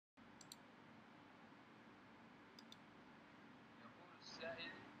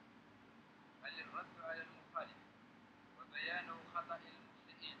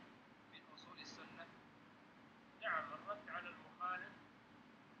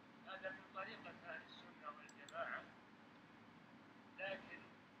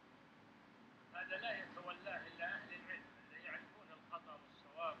هذا لا يتولاه إلا أهل العلم الذين يعرفون الخطأ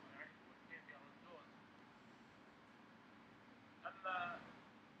والصواب ويعرفون كيف يردون. أما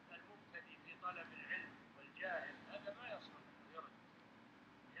المبتدئ في طلب العلم والجاهل هذا ما يصلح أن يرد،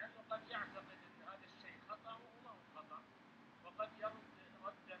 لأنه قد يعتقد أن هذا الشيء خطأ وهو ما هو خطأ، وقد يرد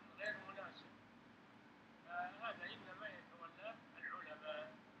ردا غير مناسب. هذا إنما يتولاه العلماء.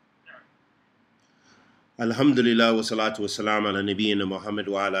 نعم. Alhamdulillah wa salatu wa salam ala nabiyyina Muhammad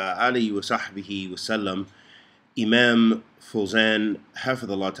wa ala alihi wa sahbihi wa sallam. Imam Al-Fawzan,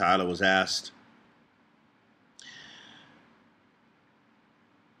 Hafidhullah Ta'ala, was asked,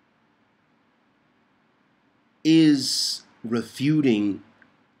 is refuting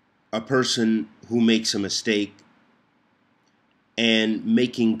a person who makes a mistake and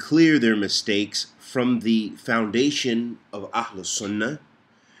making clear their mistakes from the foundation of Ahl Sunnah?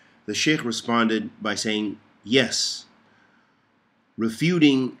 The Sheikh responded by saying, yes.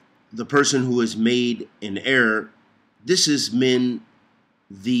 Refuting the person who has made an error, this is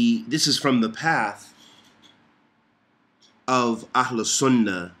from the path of Ahl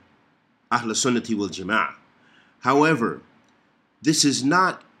Sunnah, Ahl Sunnati wal Jama'ah. However, this is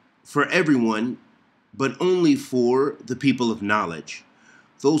not for everyone, but only for the people of knowledge,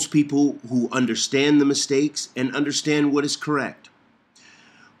 those people who understand the mistakes and understand what is correct,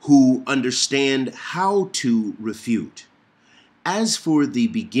 who understand how to refute. As for the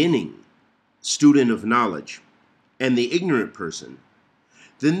beginning student of knowledge and the ignorant person,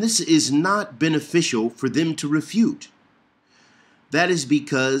 then this is not beneficial for them to refute. That is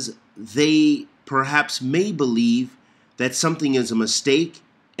because they perhaps may believe that something is a mistake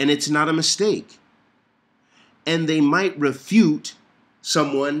and it's not a mistake. And they might refute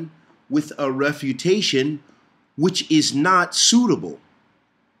someone with a refutation which is not suitable.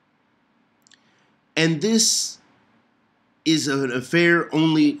 And this is an affair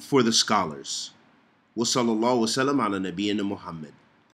only for the scholars. Wa sallallahu wa sallam ala nabiyyina Muhammad.